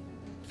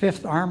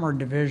 5th Armored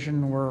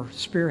Division were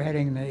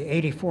spearheading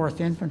the 84th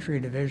Infantry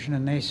Division,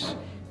 and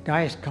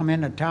guys come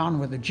into town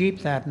with a Jeep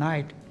that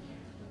night,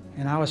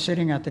 and I was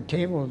sitting at the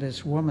table at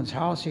this woman's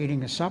house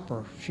eating a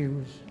supper.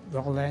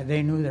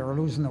 They knew they were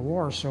losing the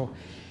war, so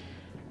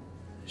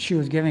she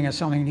was giving us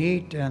something to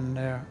eat,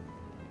 and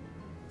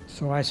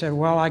so I said,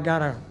 well, I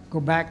gotta go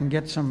back and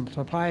get some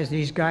supplies.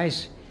 These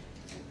guys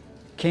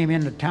came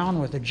into town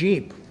with a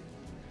Jeep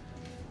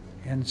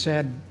and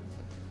said,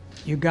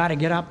 you gotta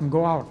get up and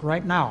go out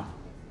right now.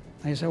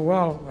 I said,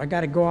 well, I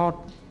gotta go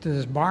out to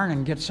this barn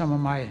and get some of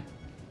my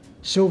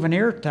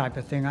souvenir type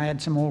of thing. I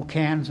had some old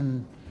cans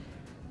and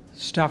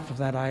stuff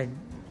that I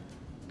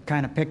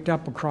kind of picked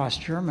up across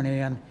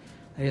Germany, and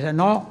they said,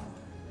 no,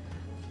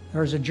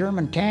 there's a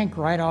German tank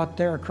right out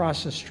there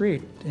across the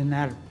street in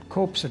that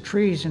copse of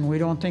trees, and we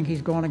don't think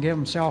he's going to give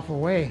himself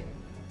away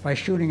by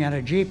shooting at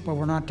a Jeep, but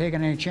we're not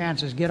taking any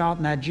chances. Get out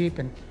in that Jeep,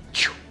 and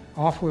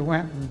off we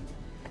went, and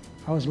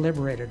I was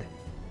liberated.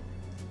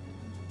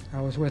 I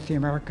was with the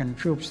American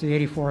troops,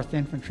 the 84th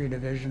Infantry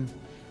Division,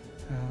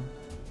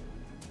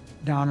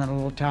 down in a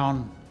little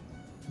town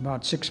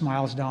about 6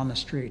 miles down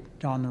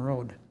the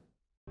road.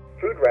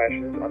 Food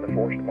rations on the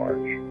forced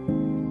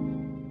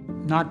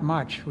march. Not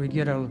much. We'd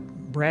get a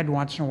bread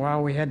once in a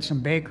while. We had some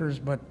bakers,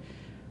 but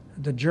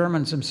the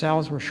Germans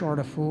themselves were short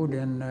of food,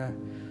 and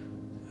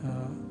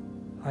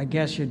I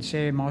guess you'd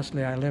say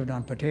mostly I lived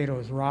on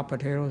potatoes, raw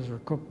potatoes or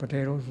cooked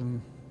potatoes,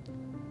 and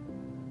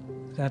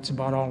that's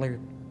about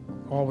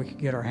all we could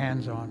get our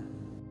hands on.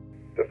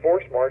 The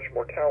forced march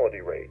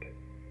mortality rate.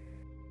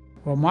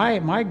 Well,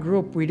 my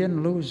group, we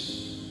didn't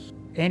lose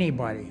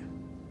anybody,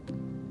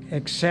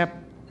 except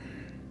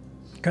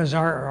because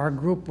our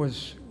group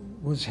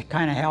was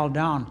kind of held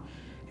down.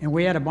 And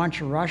we had a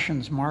bunch of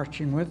Russians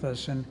marching with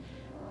us, and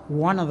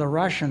one of the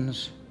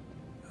Russians,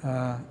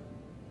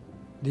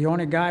 the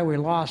only guy we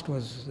lost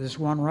was this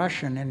one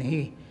Russian,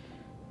 and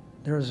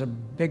there was a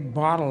big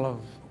bottle of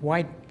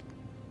white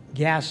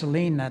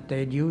gasoline that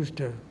they'd used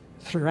to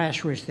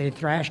thrash, which they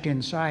thrashed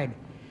inside,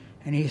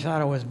 and he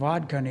thought it was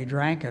vodka and he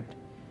drank it.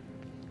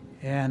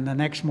 And the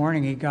next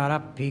morning he got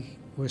up, he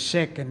was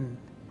sick and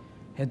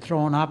had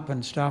thrown up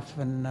and stuff,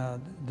 and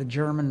the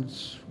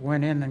Germans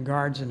went in and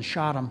guards and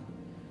shot him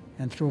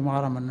and threw him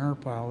out of a manure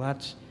pile.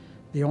 That's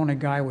the only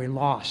guy we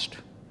lost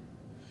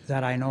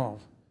that I know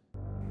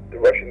of. The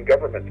Russian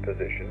government's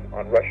position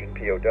on Russian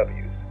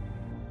POWs.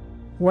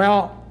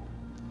 Well,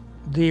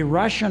 the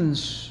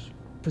Russians'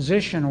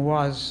 position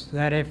was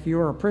that if you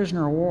were a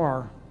prisoner of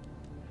war,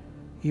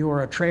 you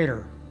were a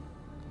traitor,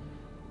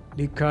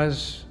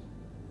 because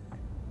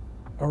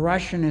a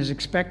Russian is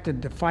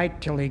expected to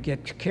fight till he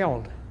gets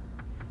killed.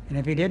 And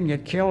if he didn't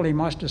get killed, he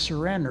must have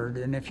surrendered.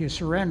 And if you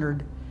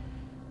surrendered,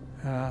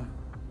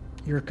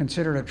 you're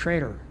considered a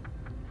traitor.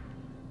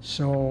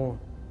 So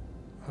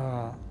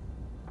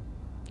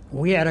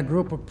we had a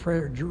group of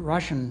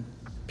Russian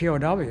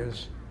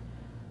POWs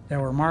that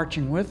were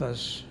marching with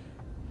us,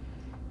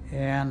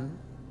 and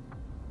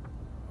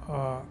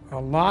a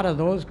lot of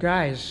those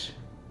guys,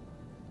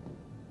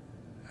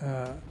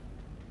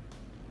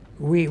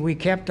 we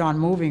kept on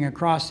moving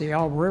across the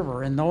Elbe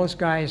River, and those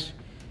guys,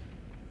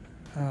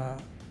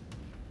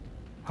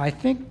 I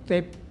think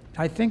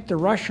the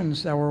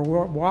Russians that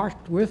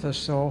walked with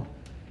us, though,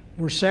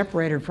 were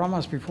separated from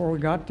us before we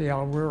got to the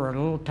Elbe River, a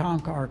little town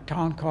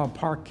called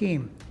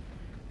Parkim,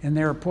 and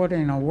they were put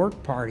in a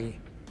work party,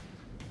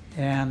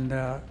 and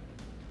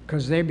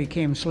because they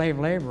became slave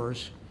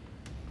laborers,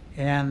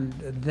 and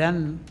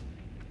then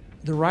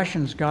the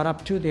Russians got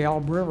up to the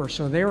Elbe River,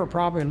 so they were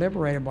probably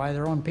liberated by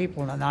their own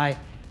people, and I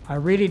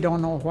really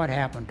don't know what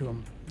happened to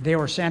them. They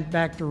were sent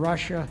back to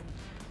Russia,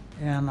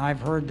 and I've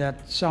heard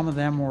that some of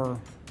them were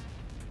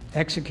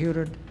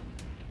executed,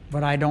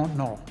 but I don't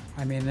know.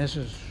 I mean, this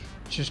is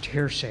just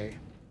hearsay.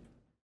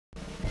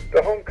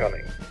 The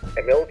homecoming,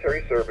 a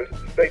military service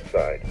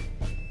stateside.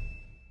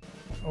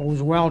 I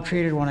was well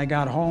treated when I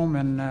got home,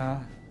 and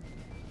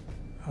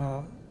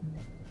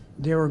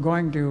they were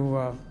going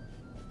to,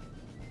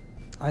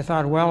 I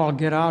thought, well, I'll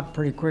get out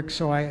pretty quick,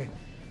 so I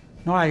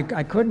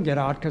couldn't get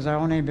out because I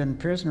only been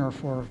prisoner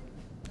for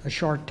a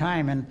short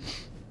time, and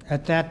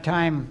at that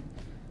time,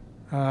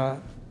 I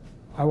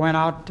went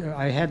out,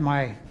 I had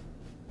my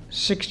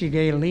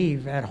 60-day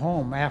leave at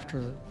home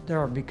after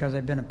there because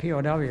I'd been a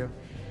POW,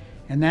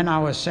 and then I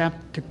was sent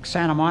to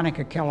Santa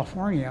Monica,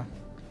 California,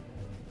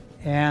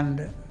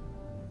 and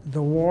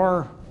the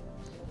war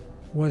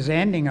was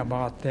ending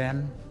about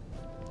then,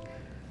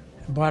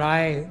 but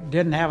I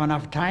didn't have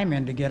enough time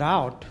in to get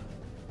out.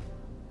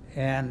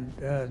 And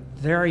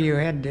there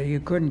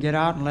you couldn't get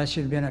out unless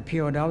you'd been a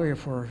POW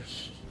for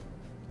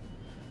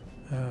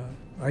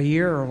a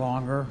year or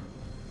longer.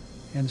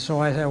 And so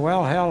I said,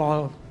 well,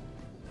 hell,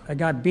 I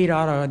got beat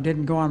out, I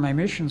didn't go on my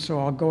mission, so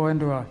I'll go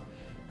into a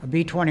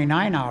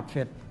B-29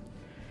 outfit.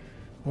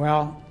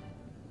 Well,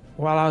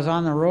 while I was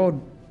on the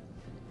road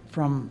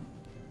from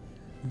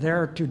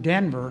there to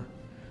Denver,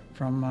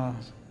 from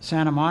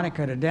Santa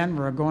Monica to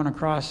Denver, going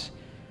across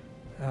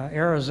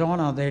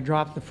Arizona, they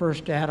dropped the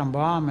first atom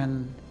bomb,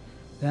 and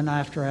then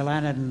after I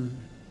landed in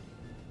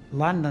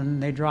London,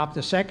 they dropped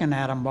the second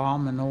atom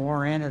bomb, and the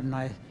war ended, and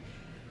I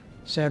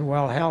said,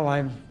 well, hell,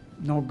 I'm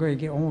no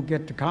good, I won't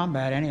get to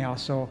combat anyhow,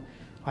 so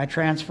I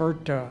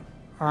transferred to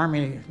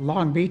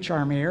Long Beach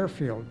Army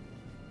Airfield.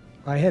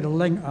 I had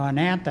an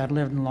aunt that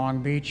lived in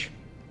Long Beach,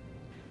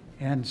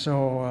 and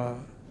so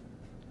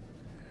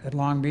at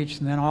Long Beach,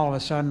 and then all of a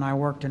sudden I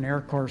worked in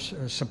Air Force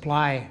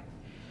supply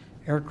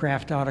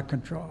aircraft out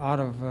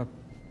of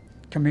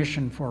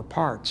commission for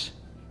parts,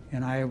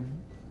 and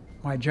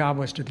my job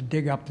was to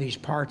dig up these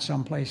parts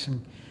someplace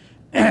in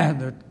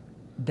the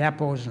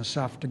depots and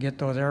stuff to get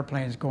those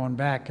airplanes going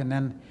back. And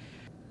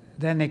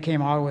then they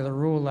came out with a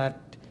rule that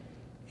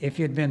if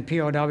you'd been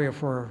POW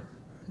for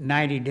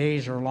 90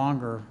 days or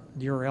longer,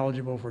 you were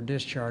eligible for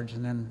discharge.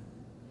 And then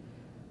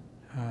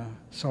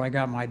so I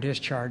got my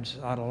discharge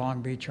out of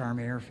Long Beach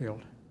Army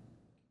Airfield.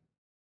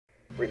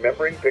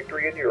 Remembering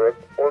Victory in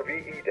Europe, or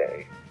VE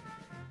Day.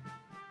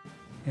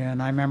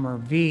 And I remember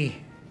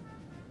VE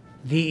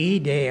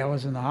Day, I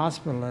was in the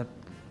hospital at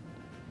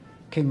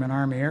Kingman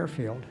Army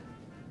Airfield.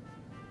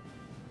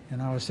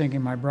 And I was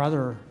thinking my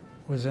brother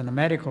was in a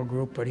medical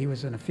group, but he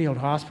was in a field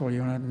hospital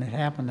unit, and it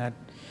happened that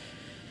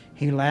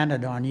he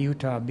landed on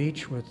Utah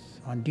Beach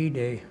on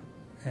D-Day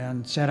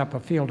and set up a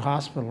field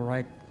hospital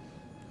right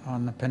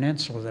on the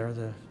peninsula there,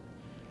 the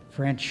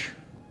French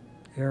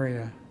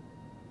area.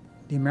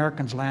 The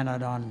Americans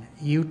landed on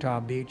Utah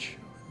Beach.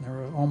 There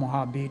were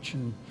Omaha Beach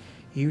and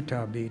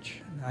Utah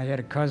Beach. I had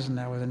a cousin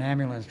that was an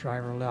ambulance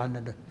driver,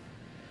 landed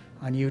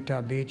on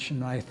Utah Beach,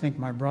 and I think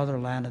my brother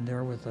landed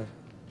there with the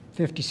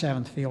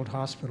 57th Field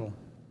Hospital.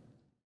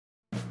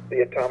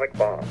 The atomic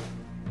bomb.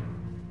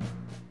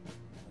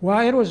 Well,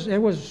 it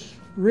was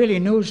really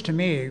news to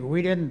me.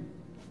 We didn't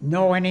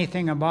know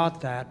anything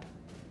about that.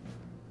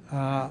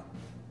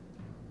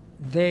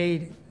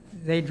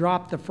 They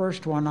dropped the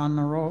first one on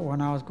the road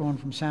when I was going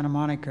from Santa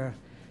Monica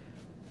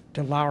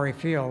to Lowry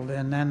Field,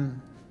 and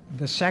then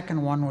the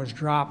second one was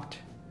dropped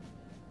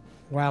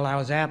while I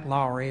was at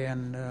Lowry,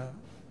 and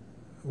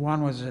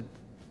one was at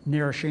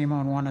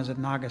Hiroshima and one is at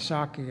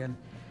Nagasaki, and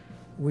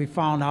we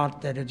found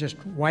out that it just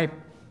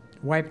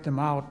wiped them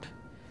out,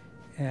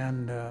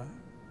 and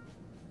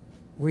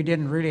we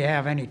didn't really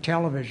have any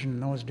television in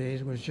those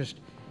days. It was just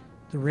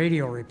the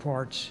radio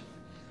reports,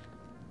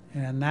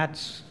 and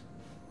that's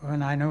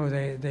when I knew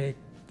they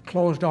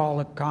closed all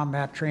the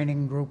combat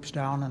training groups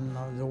down,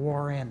 and the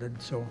war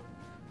ended, so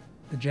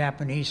the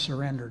Japanese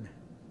surrendered.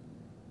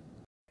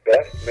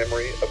 Best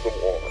memory of the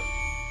war?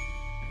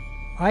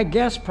 I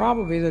guess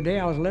probably the day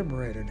I was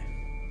liberated.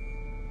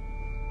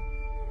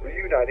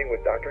 Reuniting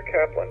with Dr.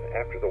 Kaplan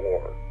after the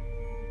war.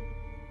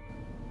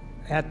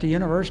 At the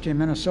University of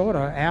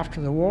Minnesota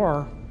after the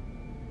war,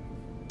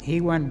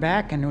 he went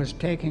back and was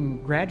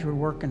taking graduate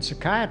work in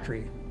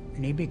psychiatry,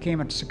 and he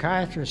became a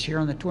psychiatrist here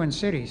in the Twin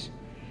Cities.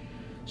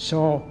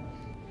 So,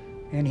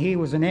 and he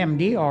was an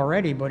MD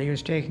already, but he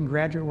was taking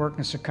graduate work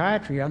in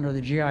psychiatry under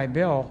the GI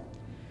Bill.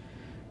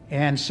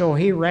 And so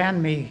he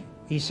ran me,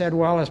 he said,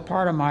 well, as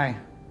part of my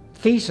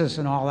thesis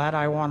and all that,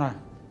 I want to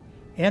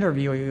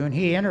interview you. And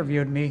he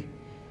interviewed me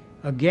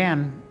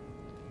again,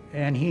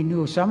 and he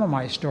knew some of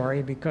my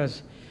story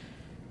because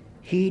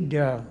he'd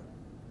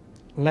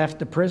left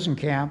the prison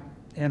camp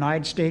and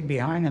I'd stayed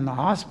behind in the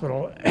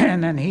hospital,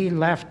 and then he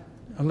left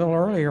a little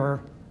earlier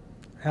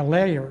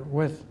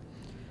with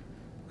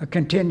a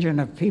contingent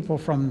of people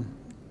from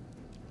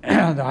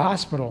the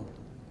hospital.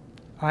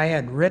 I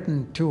had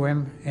written to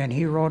him, and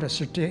he wrote a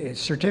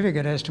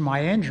certificate as to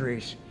my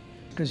injuries,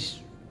 because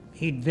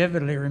he'd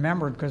vividly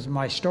remembered because of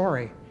my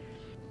story.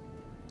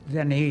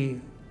 Then he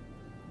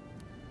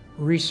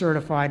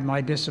recertified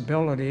my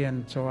disability,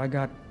 and so I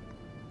got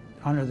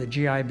under the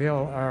GI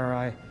Bill,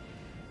 or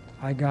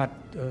I got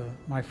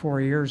my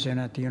 4 years in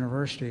at the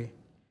university.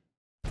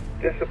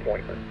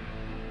 Disappointments?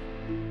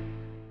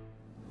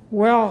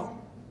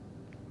 Well,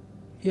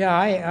 yeah,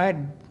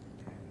 I'd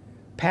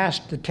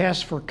passed the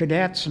test for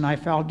cadets, and I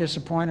felt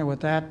disappointed with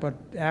that, but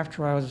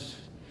after I was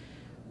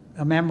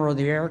a member of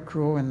the air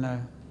crew, and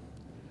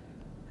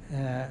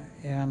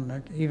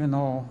even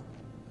though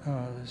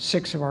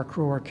 6 of our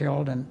crew were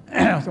killed and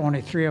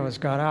only 3 of us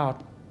got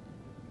out,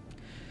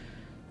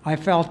 I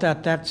felt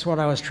that that's what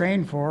I was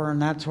trained for, and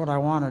that's what I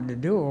wanted to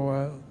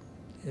do,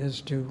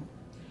 is to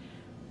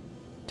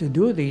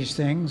do these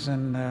things,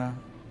 and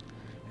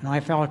I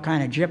felt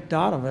kind of gypped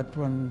out of it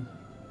when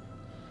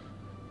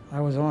I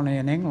was only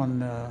in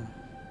England,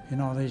 you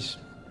know, these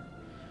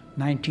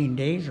 19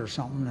 days or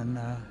something, and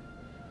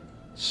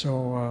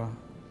so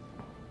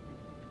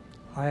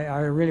I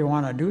really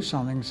want to do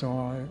something.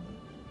 So,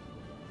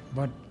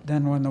 but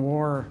then when the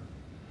war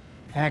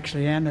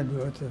actually ended,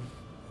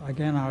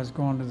 again I was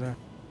going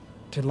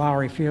to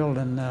Lowry Field,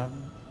 and the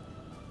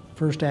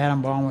first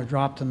atom bomb was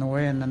dropped in the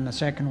way, and then the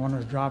second one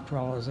was dropped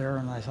while I was there,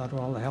 and I thought,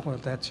 well, the hell with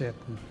it, that's it.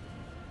 And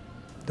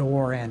the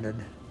war ended.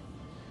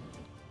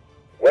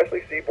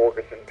 Wesley C.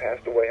 Borgeson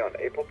passed away on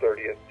April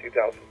 30th,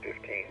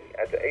 2015,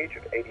 at the age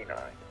of 89.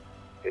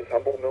 His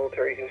humble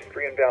military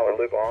history and valor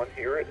live on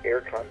here at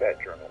Air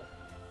Combat Journal.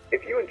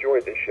 If you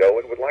enjoyed this show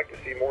and would like to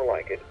see more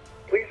like it,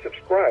 please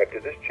subscribe to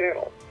this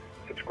channel.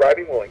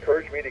 Subscribing will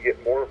encourage me to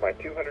get more of my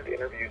 200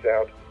 interviews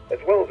out, as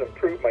well as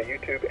improve my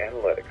YouTube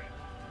analytics.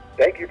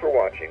 Thank you for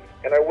watching,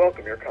 and I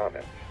welcome your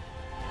comments.